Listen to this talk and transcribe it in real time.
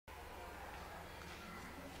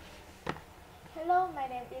Hello, my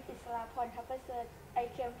name is Isla Phonthapasut. I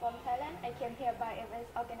came from Thailand. I came here by events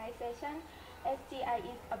organization. SGI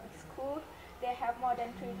is a big school. They have more than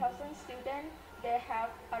 3,000 students. They have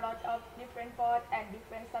a lot of different boards and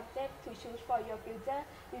different subjects to choose for your future.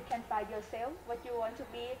 You can find yourself what you want to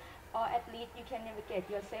be, or at least you can navigate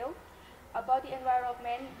yourself. About the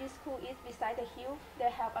environment, this school is beside the hill. They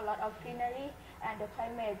have a lot of greenery and the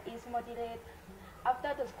climate is moderate.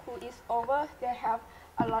 After the school is over, they have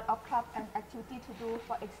a lot of club and activity to do.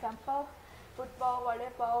 For example, football,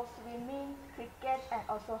 volleyball, swimming, cricket, and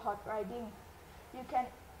also horse riding. You can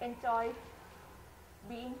enjoy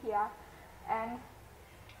being here, and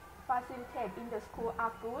facilitate in the school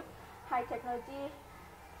are good, high technology,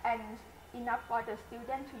 and enough for the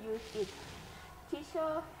student to use it.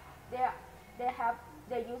 Teacher, they,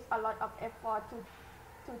 they use a lot of effort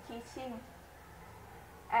to teaching,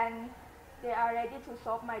 and they are ready to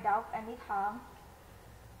solve my doubt anytime.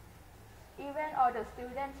 Even all the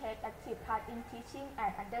students take active part in teaching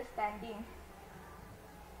and understanding.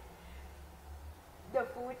 The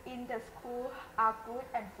food in the school are good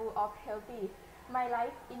and full of healthy. My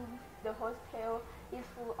life in the hostel is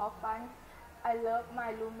full of fun. I love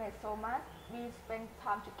my roommate so much. We spend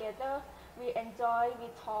time together. We enjoy, we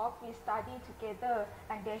talk, we study together,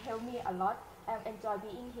 and they help me a lot. I enjoy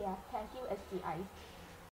being here. Thank you, SGI.